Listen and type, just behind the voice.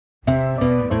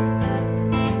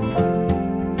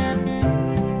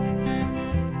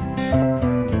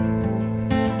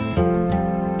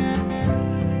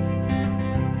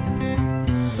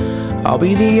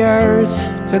be the earth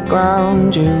that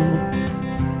grounds you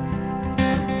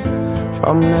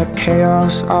from the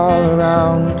chaos all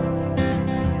around.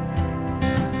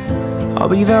 I'll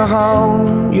be the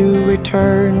home you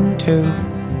return to.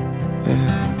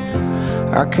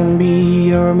 Yeah. I can be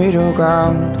your middle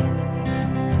ground,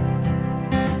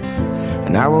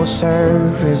 and I will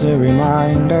serve as a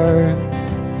reminder.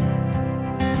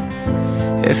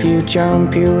 If you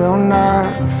jump, you will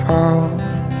not fall.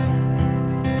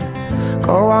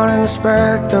 Go on and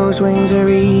spread those wings of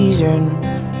reason.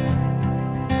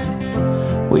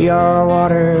 We are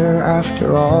water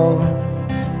after all.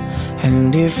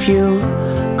 And if you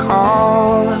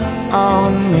call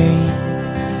on me,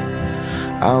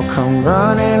 I'll come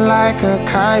running like a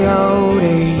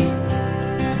coyote.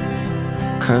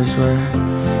 'Cause we're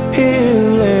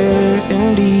pillars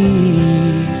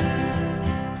indeed.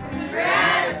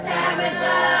 Congrats,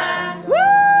 Tabitha!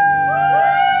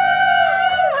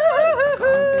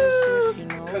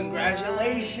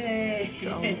 Congratulations!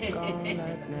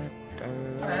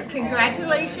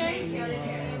 Congratulations.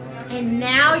 And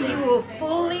now you will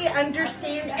fully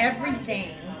understand everything.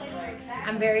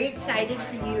 I'm very excited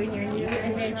for you and your new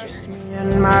invention.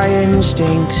 And my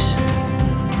instincts,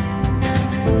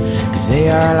 'cause they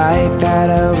are like that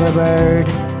of a bird.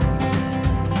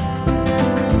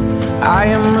 I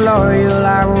am loyal,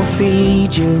 I will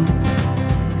feed you,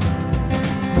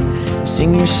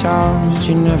 sing your songs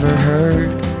you never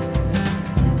heard.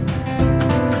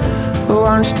 Who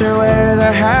wants to wear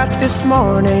the hat this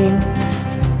morning?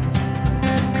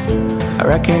 I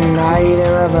reckon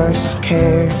neither of us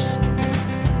cares,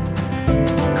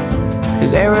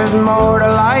 'cause there is more to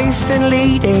life than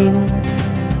leading.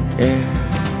 Yeah.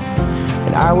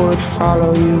 And I would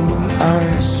follow you, I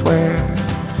swear.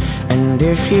 And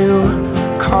if you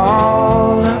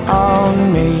call on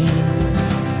me,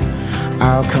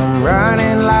 I'll come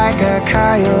running like a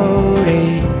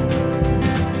coyote.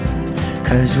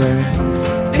 'Cause we're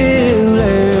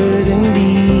pillars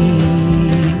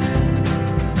indeed.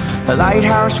 A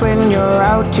lighthouse when you're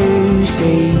out to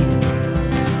sea,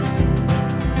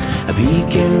 a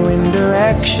beacon when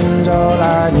direction's all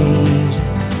I need,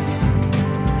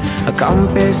 a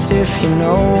compass if you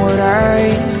know what I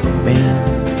mean.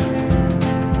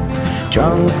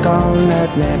 Drunk on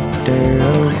that nectar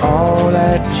of all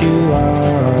that you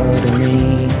are to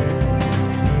me.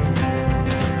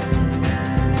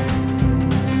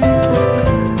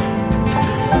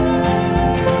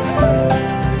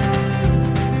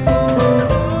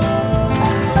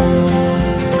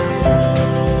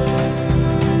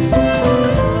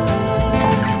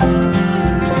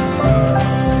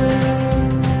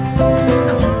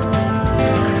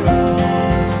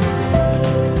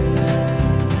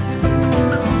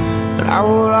 I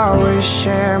will always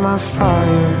share my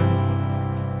fire,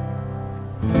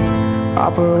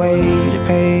 proper way to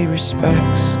pay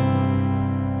respects.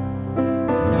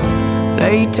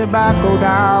 Lay tobacco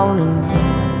down and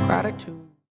gratitude.